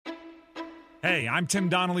Hey, I'm Tim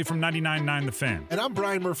Donnelly from 99.9 The Fan. And I'm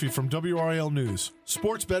Brian Murphy from WRAL News.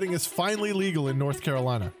 Sports betting is finally legal in North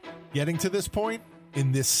Carolina. Getting to this point,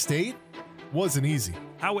 in this state, wasn't easy.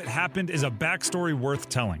 How it happened is a backstory worth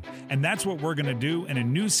telling, and that's what we're going to do in a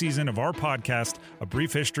new season of our podcast, A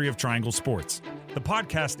Brief History of Triangle Sports. The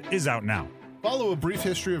podcast is out now. Follow A Brief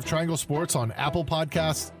History of Triangle Sports on Apple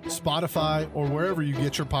Podcasts, Spotify, or wherever you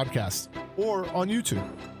get your podcasts, or on YouTube.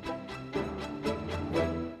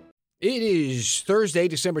 It is Thursday,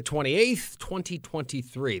 December 28th,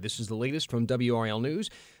 2023. This is the latest from WRAL News.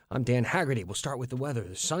 I'm Dan Haggerty. We'll start with the weather.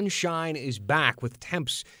 The sunshine is back with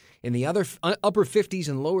temps in the upper 50s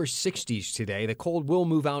and lower 60s today. The cold will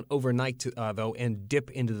move out overnight, though, and dip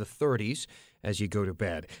into the 30s as you go to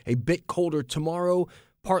bed. A bit colder tomorrow,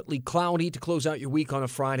 partly cloudy to close out your week on a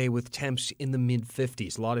Friday with temps in the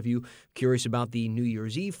mid-50s. A lot of you curious about the New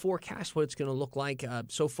Year's Eve forecast, what it's going to look like.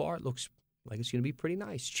 So far, it looks like it's going to be pretty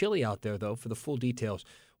nice. Chilly out there, though. For the full details,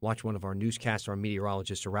 watch one of our newscasts. Our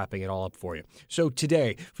meteorologists are wrapping it all up for you. So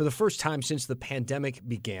today, for the first time since the pandemic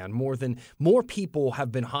began, more people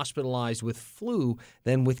have been hospitalized with flu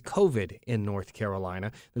than with COVID in North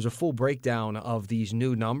Carolina. There's a full breakdown of these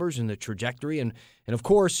new numbers and the trajectory. And of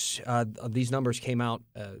course, these numbers came out.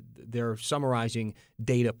 They're summarizing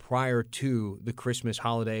data prior to the Christmas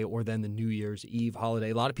holiday or then the New Year's Eve holiday.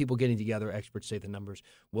 A lot of people getting together. Experts say the numbers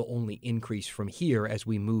will only increase from here as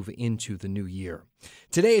we move into the new year.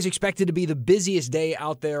 Today is expected to be the busiest day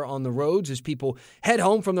out there on the roads as people head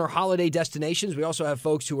home from their holiday destinations. We also have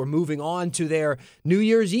folks who are moving on to their New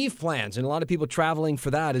Year's Eve plans, and a lot of people traveling for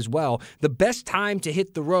that as well. The best time to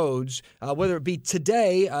hit the roads, whether it be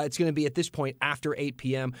today, it's going to be at this point after 8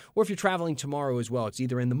 p.m., or if you're traveling tomorrow as well, it's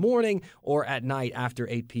either in the morning or at night after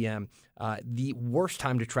 8 p.m. The worst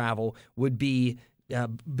time to travel would be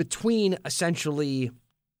between essentially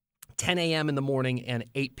 10 a.m. in the morning and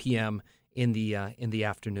 8 p.m. in the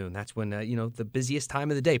afternoon. That's when the busiest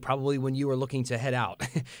time of the day, probably when you are looking to head out.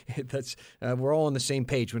 We're all on the same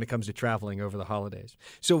page when it comes to traveling over the holidays.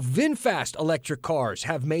 So VinFast electric cars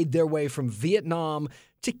have made their way from Vietnam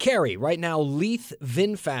to Cary. Right now, Leith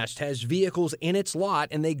VinFast has vehicles in its lot,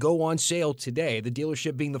 and they go on sale today. The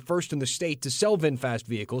dealership being the first in the state to sell VinFast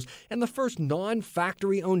vehicles and the first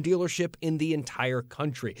non-factory-owned dealership in the entire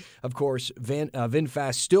country. Of course,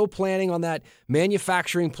 VinFast still planning on that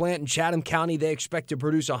manufacturing plant in Chatham County. They expect to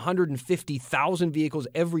produce 150,000 vehicles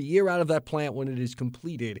every year out of that plant when it is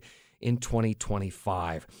completed in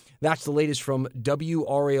 2025. That's the latest from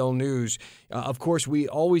WRAL News. Of course, we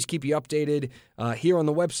always keep you updated here on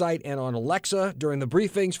the website and on Alexa during the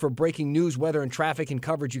briefings for breaking news, weather, and traffic and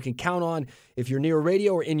coverage you can count on. If you're near a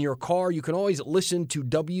radio or in your car, you can always listen to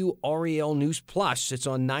WRAL News Plus. It's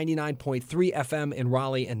on 99.3 FM in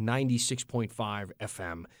Raleigh and 96.5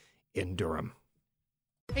 FM in Durham.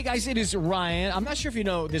 Hey guys, it is Ryan. I'm not sure if you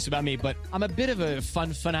know this about me, but I'm a bit of a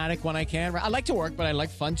fun fanatic when I can. I like to work, but I like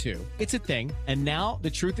fun too. It's a thing. And now the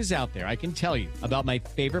truth is out there. I can tell you about my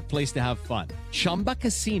favorite place to have fun. Chumba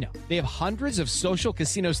Casino. They have hundreds of social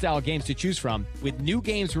casino style games to choose from with new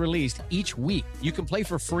games released each week. You can play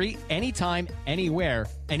for free anytime, anywhere.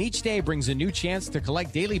 And each day brings a new chance to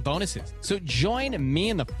collect daily bonuses. So join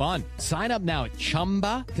me in the fun. Sign up now at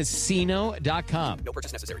ChumbaCasino.com. No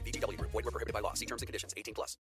purchase necessary. VGW Group. Void where prohibited by law. See terms and conditions. 18+.